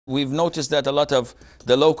We've noticed that a lot of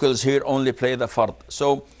the locals here only play the fard.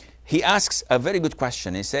 So he asks a very good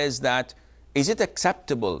question. He says that, is it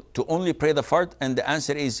acceptable to only pray the fard? And the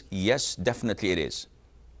answer is yes, definitely it is.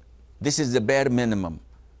 This is the bare minimum.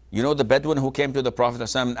 You know the Bedouin who came to the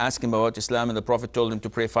Prophet and asked him about Islam, and the Prophet told him to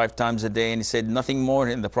pray 5 times a day, and he said nothing more,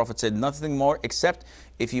 and the Prophet said nothing more except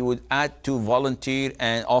if you would add to volunteer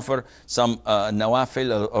and offer some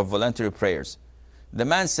nawafil or voluntary prayers. The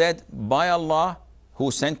man said, by Allah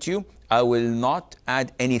who sent you, I will not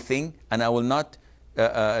add anything and I will not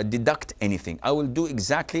deduct anything. I will do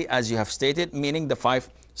exactly as you have stated, meaning the 5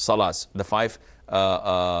 salahs, the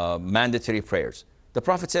 5 mandatory prayers. The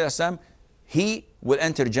Prophet said, he will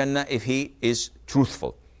enter Jannah if he is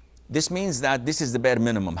truthful. This means that this is the bare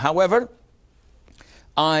minimum. However,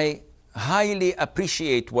 I highly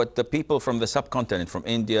appreciate what the people from the subcontinent, from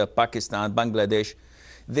India, Pakistan, Bangladesh,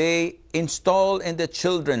 they install in the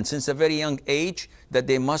children since a very young age that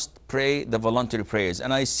they must pray the voluntary prayers.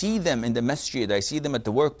 And I see them in the masjid, I see them at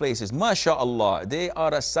the workplaces. MashaAllah, they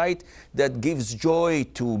are a sight that gives joy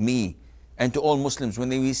to me and to all Muslims when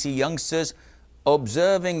we see youngsters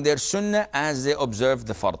observing their sunnah as they observe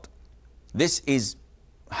the fard. This is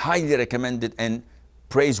highly recommended and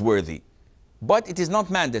praiseworthy. But it is not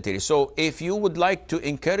mandatory. So if you would like to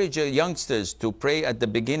encourage your youngsters to pray at the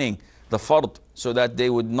beginning the fard, so that they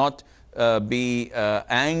would not be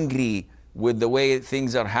angry with the way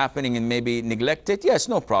things are happening and maybe neglect it, yes,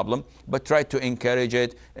 no problem. But try to encourage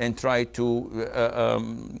it and try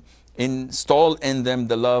to install in them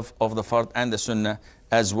the love of the fard and the sunnah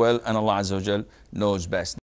as well. And Allah Azza wa Jal knows best.